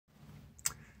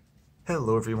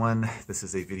Hello everyone, this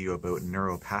is a video about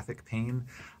neuropathic pain.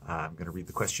 I'm going to read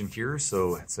the question here.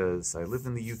 So it says, I live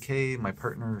in the UK, my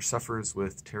partner suffers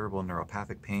with terrible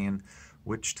neuropathic pain.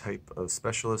 Which type of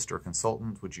specialist or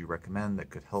consultant would you recommend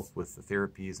that could help with the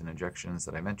therapies and injections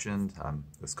that I mentioned?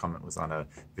 This comment was on a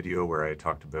video where I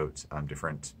talked about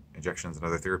different injections and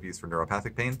other therapies for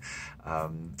neuropathic pain.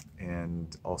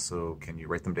 And also, can you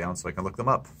write them down so I can look them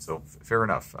up? So fair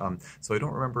enough. So I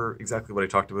don't remember exactly what I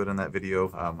talked about in that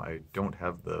video. I don't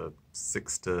have the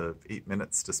 6 to 8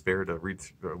 minutes to spare to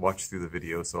watch through the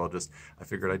video, so I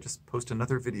figured I'd just post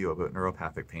another video about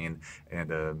neuropathic pain, and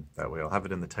that way I'll have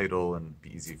it in the title and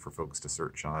be easy for folks to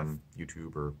search on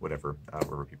YouTube or whatever,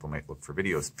 wherever people might look for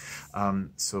videos.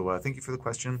 So thank you for the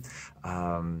question,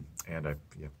 and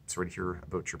sorry to hear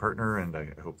about your partner, and I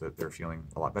hope that they're feeling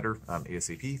a lot better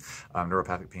ASAP.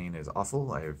 Neuropathic pain is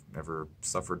awful. I've never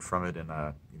suffered from it in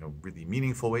a really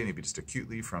meaningful way, maybe just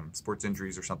acutely from sports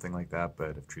injuries or something like that,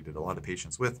 but I've treated a lot of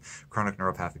patients with chronic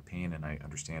neuropathic pain, and I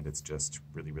understand it's just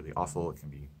really, really awful. It can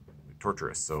be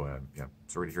torturous. So yeah,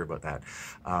 sorry to hear about that.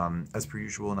 As per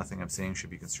usual, nothing I'm saying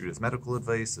should be construed as medical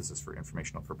advice. This is for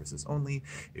informational purposes only.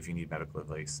 If you need medical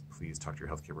advice, please talk to your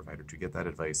healthcare provider to get that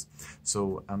advice.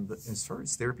 So as far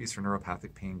as therapies for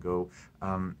neuropathic pain go,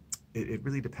 it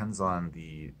really depends on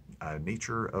the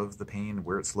nature of the pain,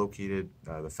 where it's located,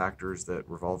 the factors that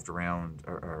revolved around,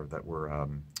 or that were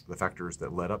the factors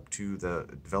that led up to the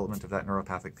development of that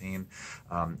neuropathic pain.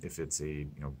 If it's a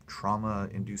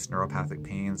trauma-induced neuropathic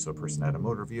pain, so a person had a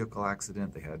motor vehicle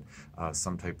accident, they had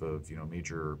some type of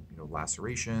major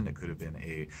laceration. It could have been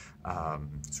a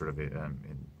sort of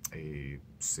a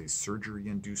say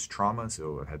surgery-induced trauma.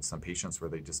 So I've had some patients where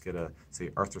they just get a say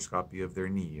arthroscopy of their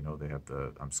knee. They have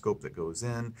the scope that goes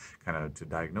in kind of to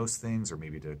diagnose things, or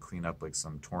maybe to clean up like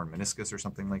some torn meniscus or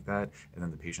something like that, and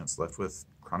then the patient's left with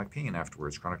chronic pain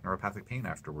afterwards, chronic neuropathic pain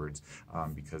afterwards,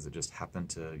 because it just happened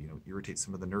to irritate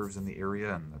some of the nerves in the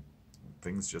area, and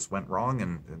things just went wrong,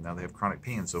 and now they have chronic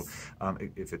pain. So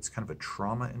if it's kind of a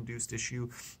trauma-induced issue,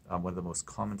 one of the most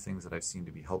common things that I've seen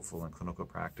to be helpful in clinical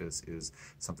practice is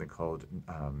something called,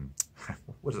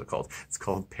 what is it called? It's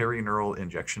called perineural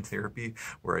injection therapy.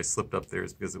 Where I slipped up there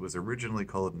is because it was originally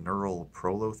called neural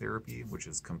prolotherapy, which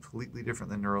is completely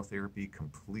different than neurotherapy,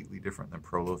 completely different than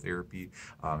prolotherapy.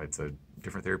 It's a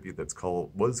different therapy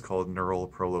was called neural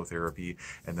prolotherapy,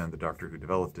 and then the doctor who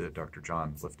developed it, Dr.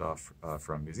 John Liftoff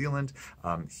from New Zealand,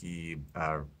 he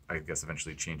I guess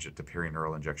eventually changed it to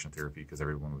perineural injection therapy because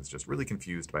everyone was just really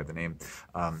confused by the name.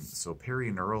 So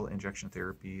perineural injection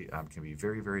therapy can be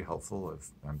very, very helpful.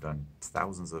 I've done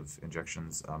thousands of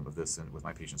injections of this with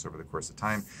my patients over the course of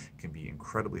time. It can be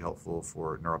incredibly helpful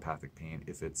for neuropathic pain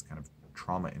if it's kind of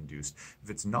trauma-induced. If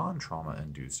it's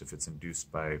non-trauma-induced, if it's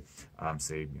induced by,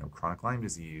 say, chronic Lyme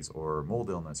disease or mold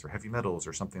illness or heavy metals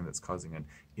or something that's causing an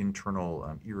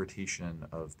internal irritation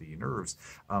of the nerves,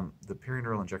 the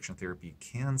perineural injection therapy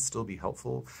can still be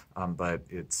helpful, but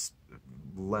it's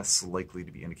less likely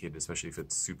to be indicated, especially if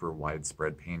it's super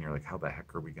widespread pain. You're like, how the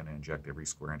heck are we going to inject every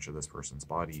square inch of this person's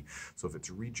body? So if it's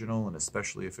regional, and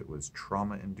especially if it was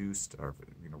trauma-induced or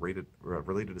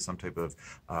related to some type of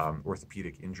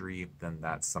orthopedic injury, then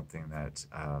that's something that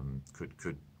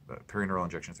could perineural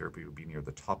injection therapy would be near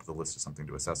the top of the list of something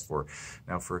to assess for.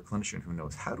 Now, for a clinician who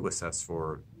knows how to assess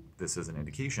for this as an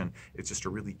indication, it's just a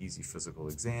really easy physical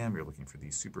exam. You're looking for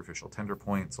these superficial tender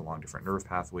points along different nerve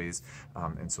pathways,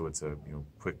 and so it's a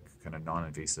quick kind of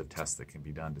non-invasive test that can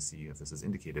be done to see if this is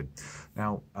indicated.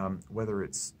 Now, whether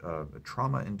it's a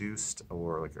trauma-induced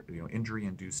or like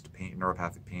injury-induced pain,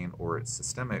 neuropathic pain, or it's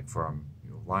systemic from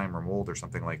Lyme or mold or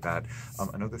something like that,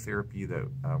 another therapy that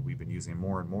we've been using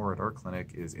more and more at our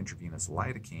clinic is intravenous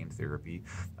lidocaine therapy.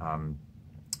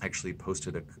 I actually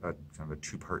posted a kind of a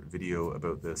 2-part video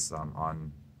about this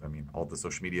on all the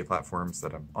social media platforms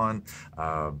that I'm on,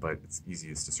 but it's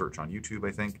easiest to search on YouTube,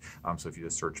 I think. So if you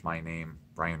just search my name,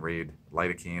 Brian Raid,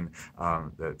 lidocaine,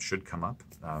 that should come up.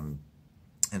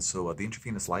 And so the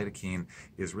intravenous lidocaine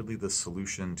is really the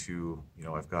solution to,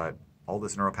 I've got all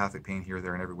this neuropathic pain here,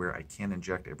 there, and everywhere. I can't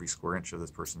inject every square inch of this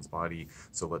person's body,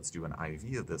 so let's do an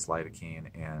IV of this lidocaine,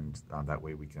 and that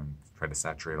way we can try to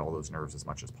saturate all those nerves as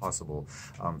much as possible.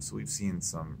 So we've seen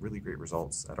some really great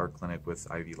results at our clinic with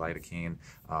IV lidocaine.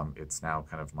 It's now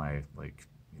kind of my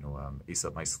ace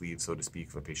up my sleeve, so to speak,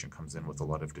 if a patient comes in with a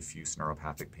lot of diffuse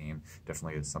neuropathic pain.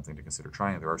 Definitely is something to consider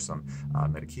trying. There are some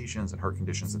medications and heart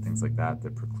conditions and things like that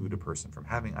that preclude a person from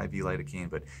having IV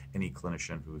lidocaine, but any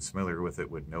clinician who is familiar with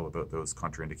it would know about those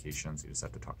contraindications. You just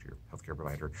have to talk to your healthcare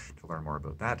provider to learn more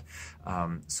about that.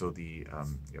 So the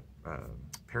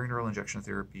Perineural injection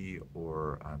therapy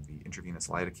or the intravenous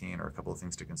lidocaine are a couple of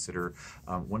things to consider.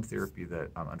 One therapy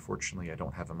that unfortunately I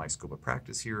don't have in my scope of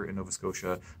practice here in Nova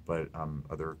Scotia, but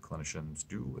other clinicians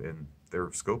do in their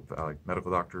scope, like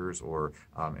medical doctors, or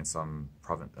in some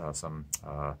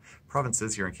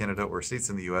provinces here in Canada or states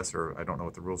in the US, or I don't know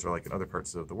what the rules are like in other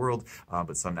parts of the world,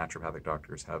 but some naturopathic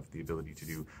doctors have the ability to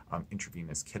do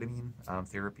intravenous ketamine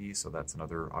therapy, so that's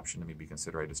another option to maybe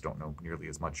consider. I just don't know nearly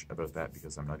as much about that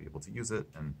because I'm not able to use it,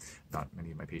 and not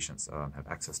many of my patients have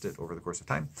accessed it over the course of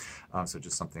time, so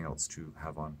just something else to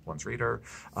have on one's radar.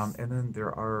 And then there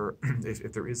are,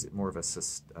 if there is more of a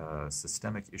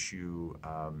systemic issue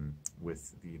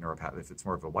with the neuropathic, if it's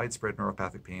more of a widespread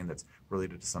neuropathic pain that's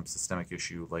related to some systemic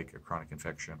issue like a chronic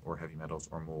infection or heavy metals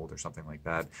or mold or something like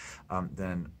that,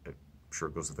 then I'm sure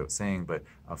it goes without saying, but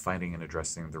finding and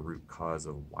addressing the root cause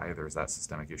of why there's that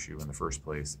systemic issue in the first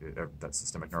place, that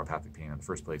systemic neuropathic pain in the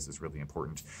first place, is really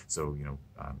important. So,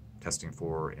 testing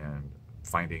for and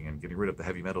finding and getting rid of the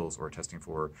heavy metals, or testing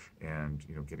for and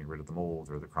getting rid of the mold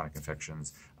or the chronic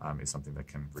infections, is something that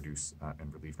can reduce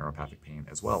and relieve neuropathic pain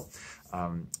as well.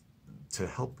 To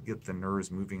help get the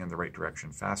nerves moving in the right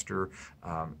direction faster,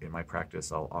 in my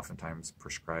practice, I'll oftentimes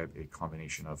prescribe a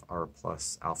combination of R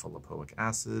plus alpha lipoic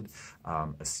acid,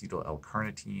 acetyl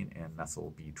L-carnitine, and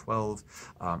methyl B12.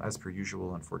 As per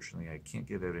usual, unfortunately, I can't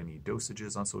give out any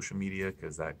dosages on social media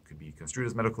because that could be construed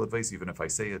as medical advice, even if I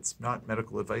say it's not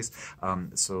medical advice.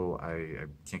 So I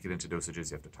can't get into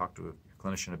dosages. You have to talk to a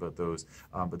clinician about those,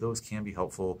 but those can be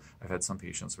helpful. I've had some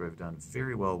patients where I've done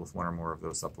very well with one or more of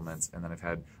those supplements, and then I've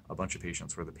had a bunch of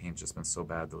patients where the pain's just been so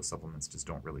bad those supplements just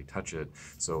don't really touch it.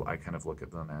 So I kind of look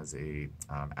at them as a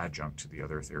adjunct to the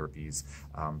other therapies.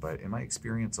 But in my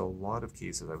experience, a lot of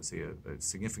cases, I would say a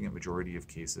significant majority of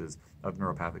cases of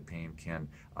neuropathic pain can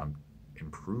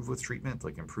improve with treatment.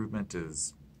 Like, improvement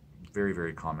is very,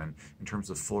 very common. In terms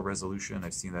of full resolution,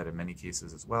 I've seen that in many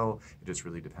cases as well. It just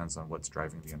really depends on what's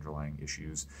driving the underlying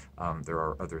issues. There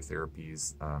are other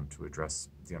therapies to address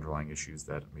the underlying issues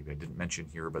that maybe I didn't mention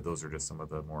here, but those are just some of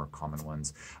the more common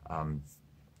ones.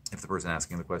 If the person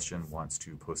asking the question wants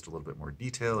to post a little bit more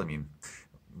detail, I mean,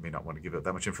 you may not want to give out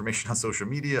that much information on social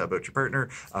media about your partner,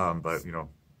 but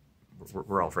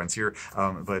we're all friends here,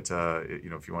 but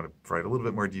if you want to provide a little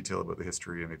bit more detail about the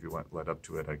history and if you want led up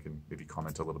to it, I can maybe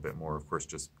comment a little bit more, of course,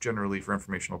 just generally for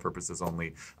informational purposes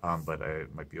only, but I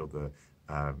might be able to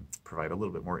provide a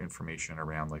little bit more information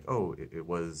around, like, oh, it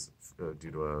was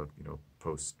due to a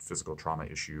post-physical trauma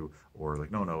issue, or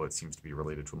like, no, it seems to be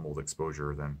related to a mold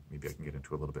exposure, then maybe I can get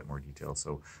into a little bit more detail.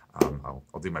 So I'll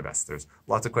do my best. There's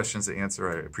lots of questions to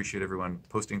answer. I appreciate everyone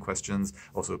posting questions.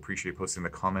 Also appreciate posting the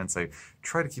comments. I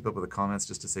try to keep up with the comments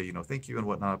just to say, thank you and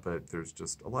whatnot, but there's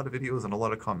just a lot of videos and a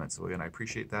lot of comments. So again, I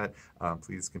appreciate that.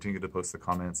 Please continue to post the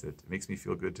comments. It makes me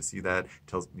feel good to see that. It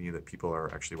tells me that people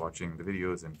are actually watching the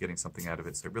videos and getting something out of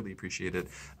it. So I really appreciate it.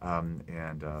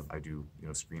 And I do,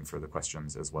 screen for the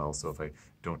questions as well. So if I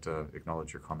don't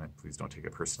acknowledge your comment, please don't take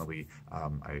it personally.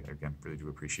 I, again, really do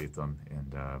appreciate them,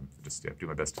 and just do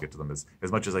my best to get to them as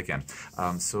much as I can.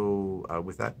 With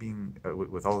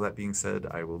all of that being said,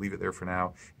 I will leave it there for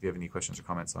now. If you have any questions or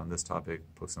comments on this topic,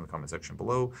 post in the comment section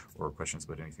below, or questions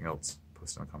about anything else,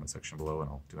 post in the comment section below, and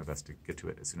I'll do my best to get to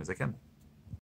it as soon as I can.